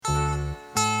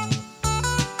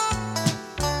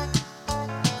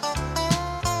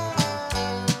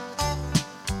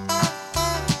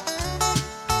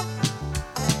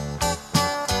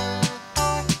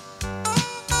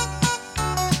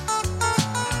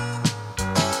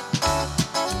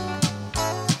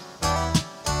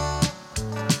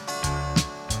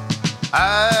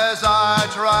As I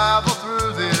travel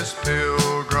through this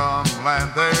pilgrim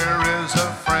land, there is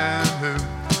a friend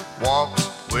who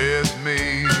walks with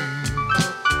me.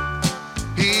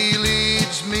 He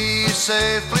leads me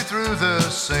safely through the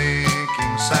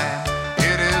sinking sand.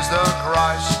 It is the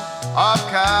Christ of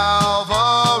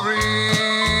Calvary.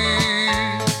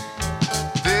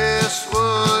 This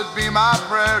would be my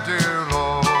prayer, dear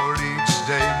Lord, each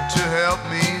day, to help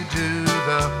me do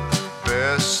the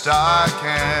best I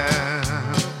can.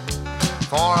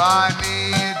 For I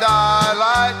need thy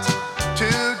light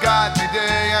to guide me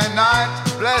day and night.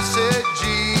 Blessed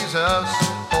Jesus,